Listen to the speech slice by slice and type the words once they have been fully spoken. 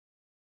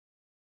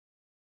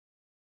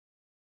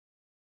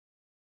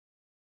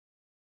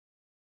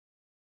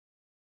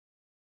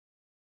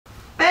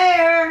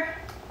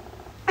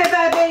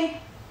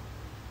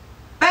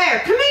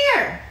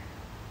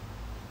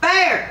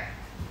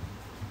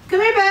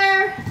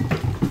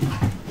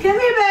Come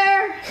here,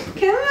 Bear.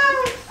 Come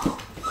on.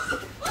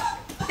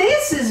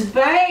 This is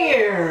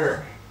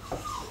Bear.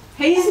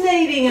 He's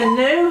needing a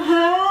new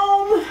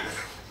home.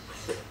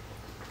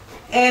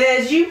 And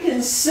as you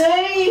can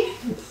see,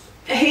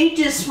 he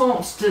just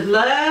wants to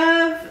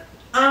love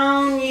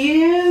on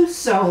you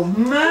so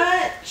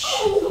much.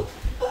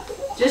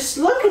 Just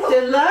look at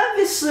the love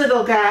this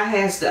little guy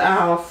has to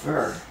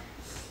offer.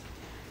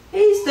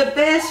 He's the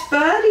best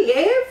buddy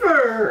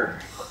ever.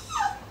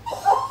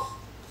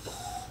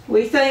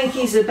 We think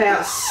he's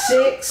about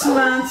 6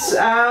 months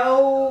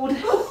old.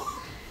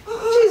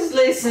 Just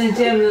listening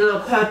to him, the little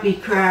puppy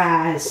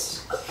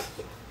cries.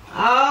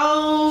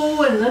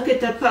 Oh, and look at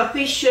the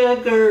puppy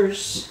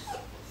sugars.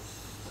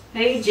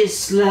 He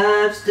just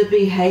loves to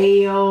be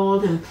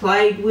held and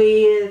played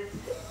with.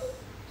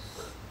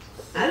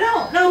 I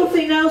don't know if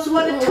he knows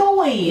what a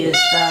toy is,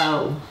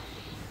 though.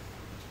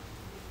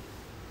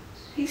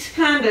 He's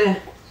kind of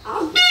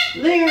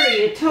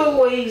leery of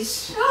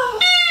toys.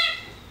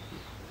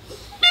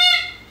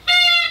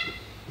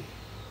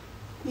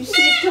 You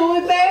see a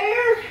toy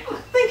bear?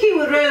 I think he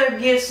would rather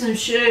get some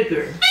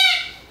sugar.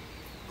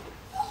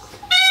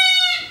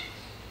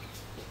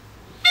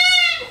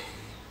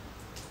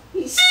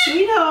 He's a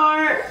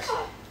sweetheart.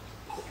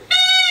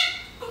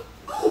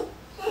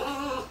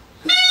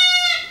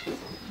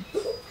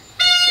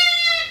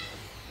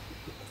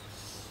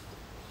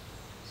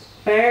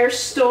 Bear's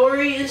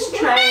story is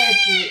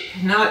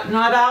tragic.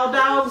 Not all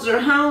dogs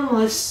are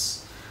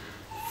homeless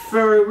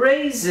for a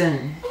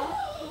reason.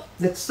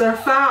 That's their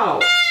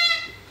fault.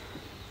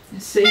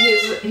 See,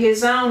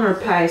 his owner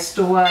passed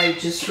away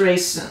just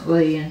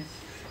recently,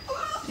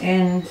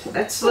 and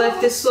that's left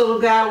this little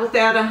guy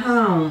without a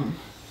home.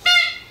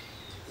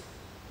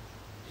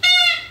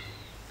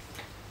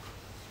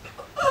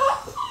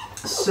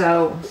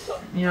 So,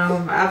 you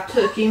know, I've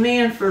took him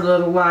in for a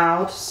little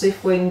while to see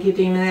if we can get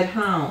him that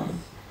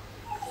home.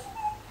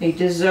 He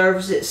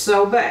deserves it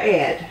so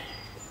bad.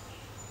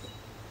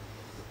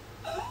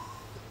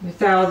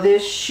 With all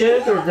this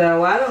sugar,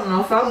 though, I don't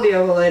know if I'll be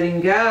able to let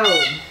him go.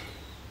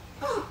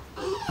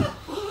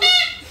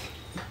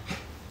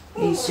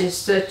 He's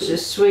just such the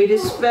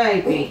sweetest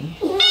baby.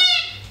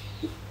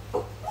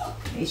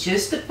 He's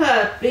just a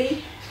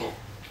puppy.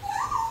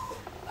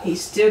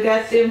 He's still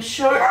got them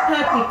short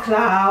puppy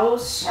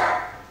claws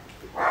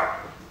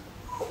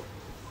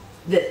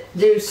that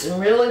do some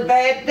really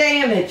bad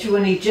damage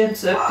when he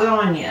jumps up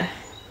on you.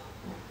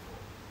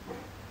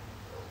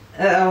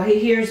 Uh-oh, he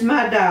hears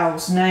my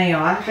dogs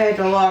now. I've had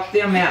to lock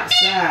them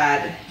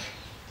outside.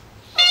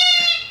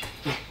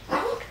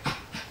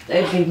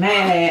 They'd be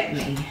mad at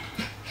me.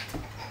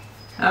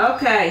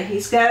 Okay,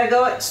 he's got to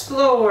go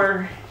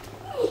explore.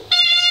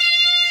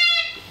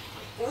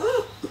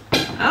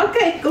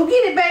 Okay, go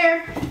get it,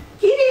 Bear.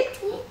 Get it.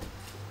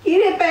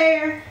 Get it,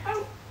 Bear.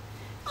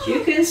 As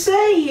you can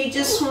see, he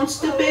just wants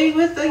to be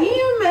with a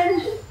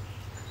human.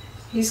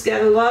 He's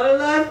got a lot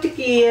of love to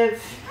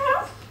give.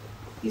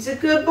 He's a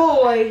good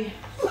boy.